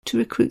Hussars, to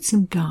recruit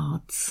some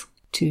guards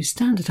to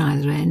stand at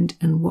either end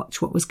and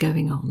watch what was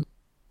going on.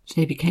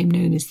 They became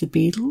known as the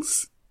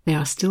Beadles. They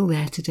are still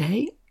there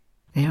today.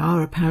 They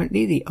are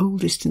apparently the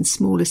oldest and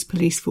smallest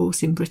police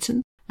force in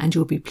Britain, and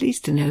you'll be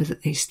pleased to know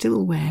that they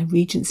still wear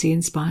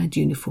Regency-inspired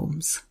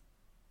uniforms.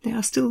 They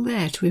are still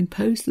there to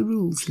impose the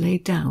rules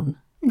laid down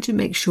and to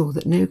make sure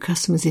that no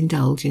customers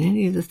indulge in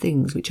any of the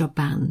things which are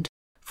banned.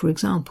 For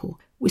example,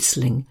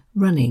 whistling,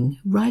 running,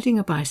 riding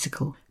a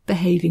bicycle,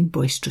 behaving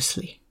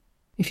boisterously.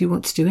 If you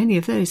want to do any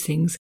of those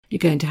things, you're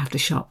going to have to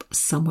shop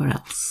somewhere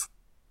else.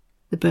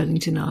 The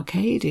Burlington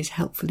Arcade is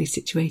helpfully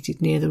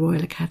situated near the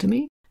Royal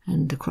Academy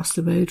and across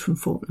the road from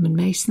Fortnum and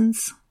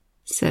Mason's.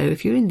 So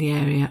if you're in the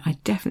area, I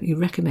definitely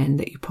recommend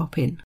that you pop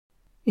in.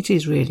 It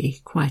is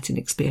really quite an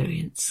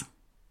experience.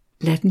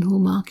 Leadenhall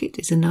Market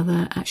is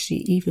another, actually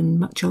even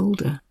much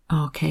older,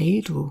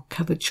 arcade or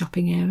covered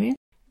shopping area.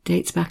 It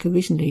dates back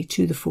originally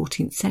to the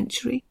 14th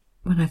century,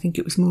 when I think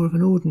it was more of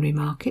an ordinary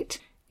market.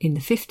 In the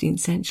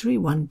 15th century,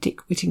 one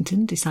Dick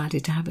Whittington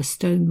decided to have a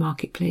stone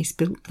marketplace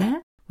built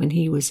there when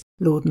he was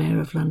Lord Mayor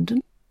of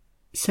London.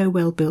 So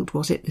well built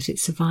was it that it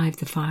survived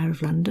the Fire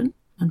of London,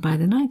 and by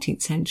the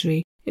 19th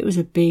century it was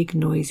a big,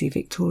 noisy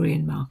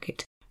Victorian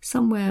market,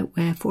 somewhere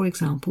where, for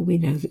example, we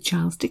know that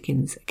Charles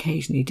Dickens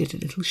occasionally did a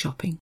little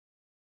shopping.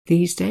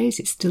 These days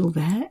it's still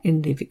there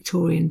in the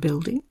Victorian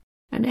building,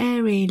 an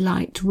airy,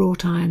 light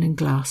wrought iron and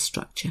glass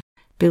structure,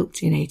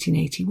 built in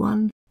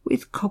 1881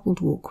 with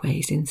cobbled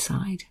walkways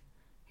inside.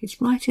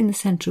 It's right in the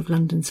centre of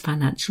London's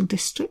financial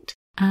district,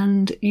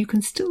 and you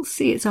can still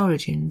see its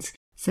origins.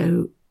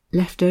 So,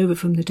 left over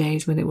from the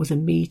days when it was a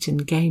meat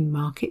and game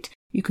market,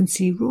 you can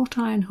see wrought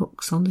iron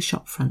hooks on the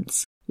shop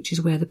fronts, which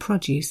is where the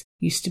produce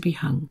used to be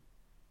hung.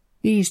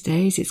 These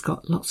days it's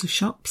got lots of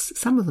shops,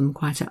 some of them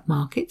quite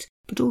upmarket,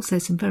 but also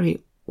some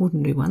very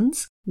ordinary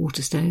ones,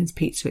 Waterstones,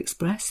 Pizza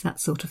Express, that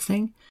sort of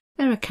thing.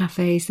 There are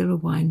cafes, there are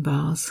wine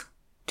bars.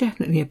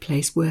 Definitely a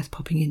place worth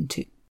popping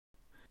into.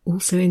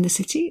 Also in the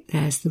city,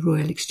 there's the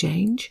Royal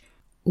Exchange,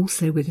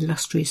 also with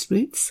illustrious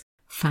roots,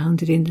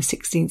 founded in the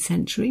 16th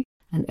century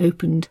and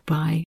opened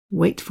by,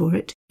 wait for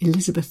it,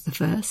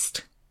 Elizabeth I.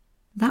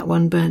 That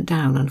one burnt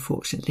down,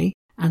 unfortunately,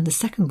 and the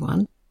second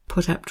one,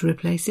 put up to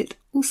replace it,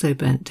 also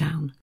burnt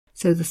down.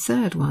 So the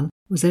third one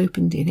was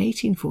opened in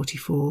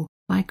 1844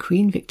 by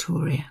Queen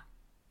Victoria.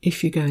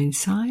 If you go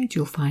inside,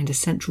 you'll find a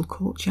central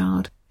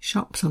courtyard,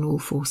 shops on all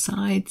four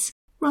sides,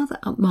 rather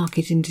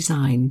upmarket in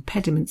design,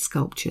 pediment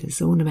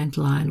sculptures,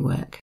 ornamental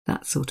ironwork,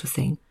 that sort of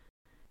thing.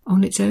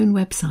 On its own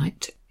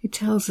website, it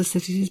tells us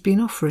that it has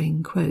been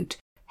offering, quote,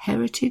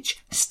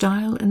 heritage,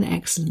 style and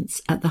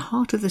excellence at the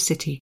heart of the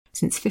city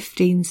since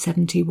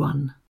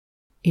 1571.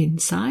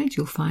 Inside,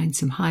 you'll find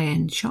some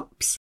high-end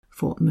shops,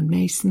 Fortnum &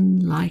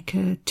 Mason,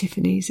 Leica,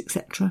 Tiffany's,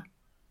 etc.,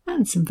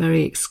 and some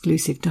very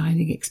exclusive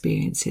dining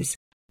experiences.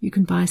 You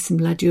can buy some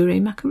La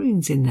Durée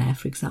macaroons in there,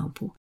 for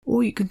example,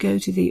 or you could go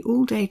to the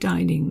all-day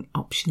dining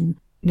option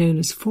known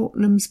as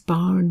Fortnum's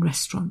Bar and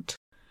Restaurant.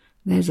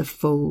 There's a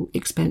full,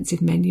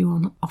 expensive menu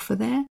on offer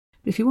there,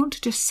 but if you want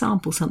to just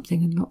sample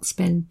something and not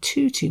spend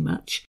too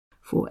much,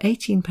 for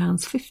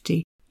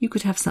 £18.50 you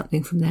could have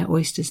something from their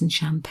oysters and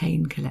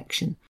champagne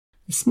collection.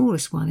 The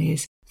smallest one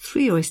is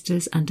 3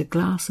 oysters and a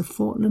glass of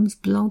Fortnum's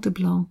Blanc de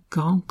Blanc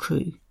Grand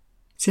Cru.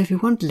 So if you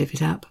want to live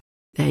it up,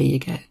 there you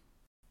go.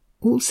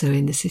 Also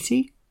in the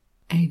city,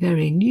 a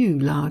very new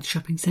large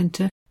shopping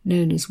centre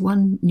known as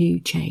One New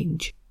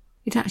Change.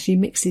 It actually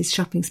mixes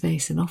shopping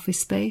space and office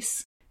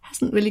space.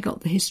 Hasn't really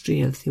got the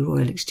history of the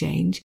Royal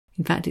Exchange.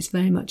 In fact, it's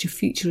very much a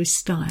futurist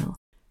style.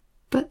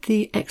 But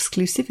the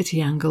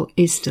exclusivity angle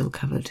is still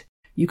covered.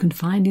 You can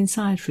find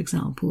inside, for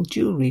example,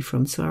 jewellery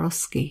from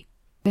Swarovski,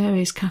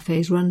 various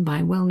cafes run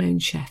by well-known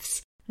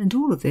chefs, and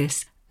all of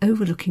this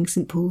overlooking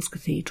St Paul's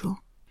Cathedral.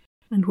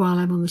 And while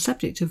I'm on the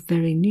subject of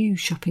very new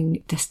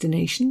shopping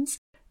destinations,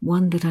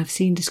 one that I've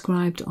seen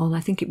described on, I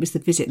think it was the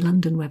Visit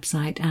London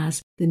website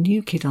as the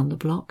new kid on the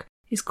block,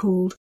 is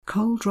called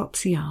Coal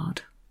Drops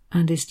Yard,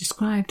 and is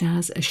described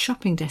as a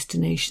shopping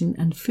destination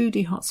and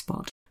foodie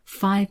hotspot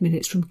 5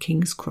 minutes from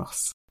King's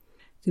Cross.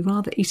 The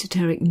rather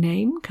esoteric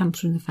name comes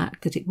from the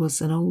fact that it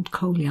was an old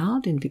coal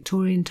yard in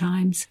Victorian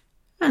times,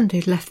 and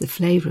they'd left the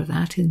flavour of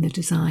that in the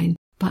design,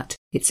 but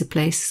it's a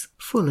place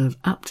full of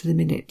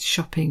up-to-the-minute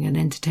shopping and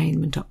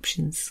entertainment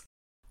options.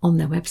 On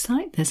their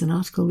website, there's an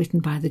article written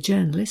by the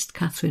journalist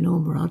Catherine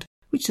Ormerod,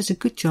 which does a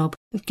good job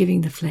of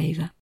giving the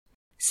flavour.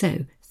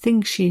 So,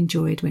 things she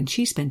enjoyed when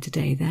she spent a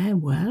day there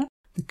were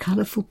the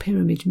colourful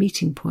pyramid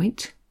meeting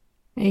point,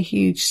 a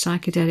huge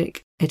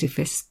psychedelic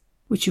edifice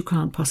which you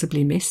can't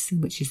possibly miss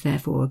and which is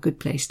therefore a good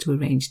place to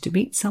arrange to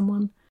meet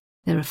someone.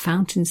 There are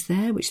fountains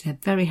there which they're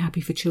very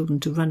happy for children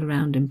to run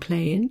around and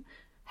play in.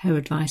 Her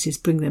advice is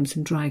bring them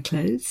some dry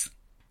clothes.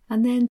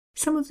 And then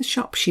some of the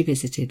shops she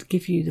visited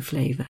give you the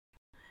flavour.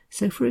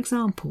 So, for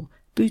example,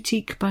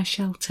 Boutique by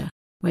Shelter,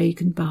 where you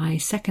can buy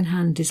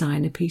second-hand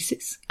designer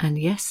pieces, and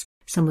yes,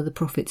 some of the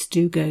profits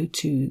do go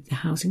to the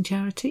housing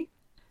charity.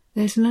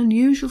 There's an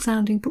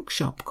unusual-sounding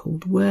bookshop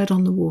called Word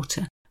on the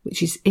Water,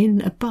 which is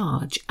in a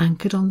barge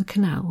anchored on the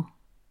canal.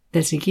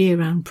 There's a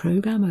year-round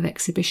programme of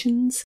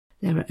exhibitions.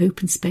 There are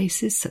open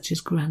spaces such as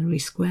Granary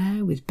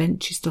Square with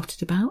benches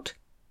dotted about.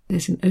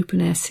 There's an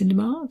open-air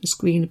cinema, the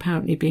screen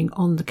apparently being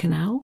on the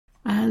canal.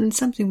 And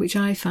something which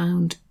I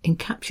found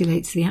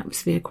encapsulates the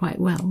atmosphere quite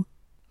well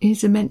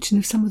is a mention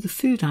of some of the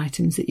food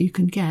items that you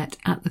can get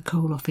at the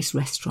Coal Office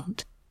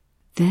restaurant.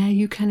 There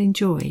you can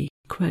enjoy,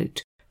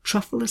 quote,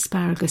 truffle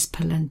asparagus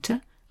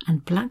polenta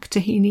and black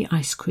tahini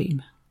ice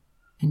cream.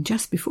 And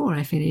just before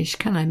I finish,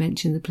 can I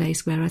mention the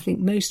place where I think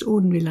most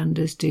ordinary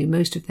Londoners do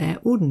most of their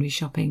ordinary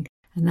shopping,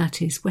 and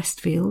that is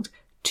Westfield,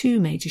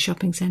 2 major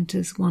shopping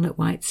centres, one at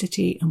White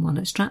City and one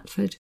at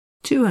Stratford,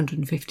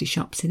 250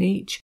 shops in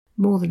each,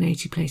 more than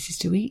 80 places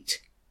to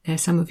eat. They're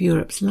some of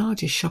Europe's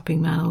largest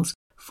shopping malls,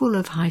 full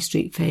of high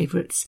street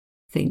favourites,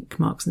 think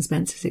Marks and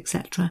Spencer's,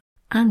 etc.,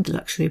 and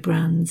luxury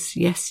brands.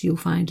 Yes, you'll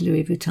find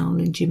Louis Vuitton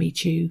and Jimmy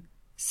Choo.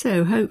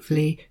 So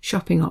hopefully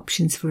shopping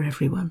options for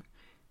everyone.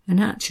 And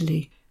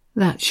actually,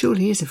 that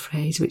surely is a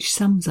phrase which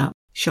sums up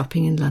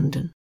shopping in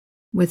London.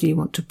 Whether you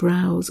want to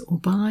browse or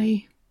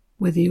buy,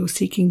 whether you're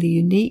seeking the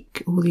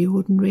unique or the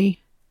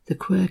ordinary, the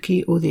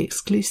quirky or the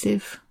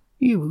exclusive,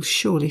 you will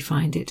surely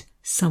find it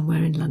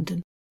somewhere in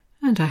London.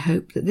 And I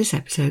hope that this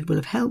episode will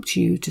have helped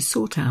you to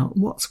sort out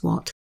what's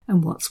what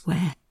and what's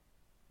where.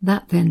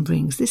 That then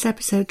brings this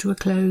episode to a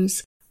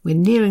close. We're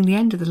nearing the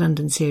end of the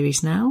London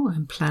series now.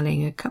 I'm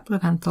planning a couple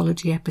of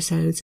anthology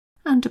episodes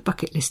and a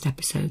bucket list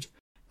episode.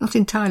 Not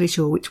entirely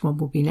sure which one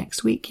will be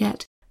next week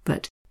yet,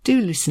 but do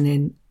listen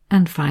in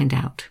and find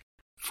out.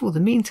 For the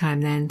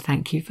meantime then,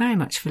 thank you very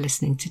much for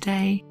listening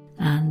today,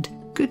 and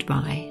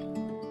goodbye.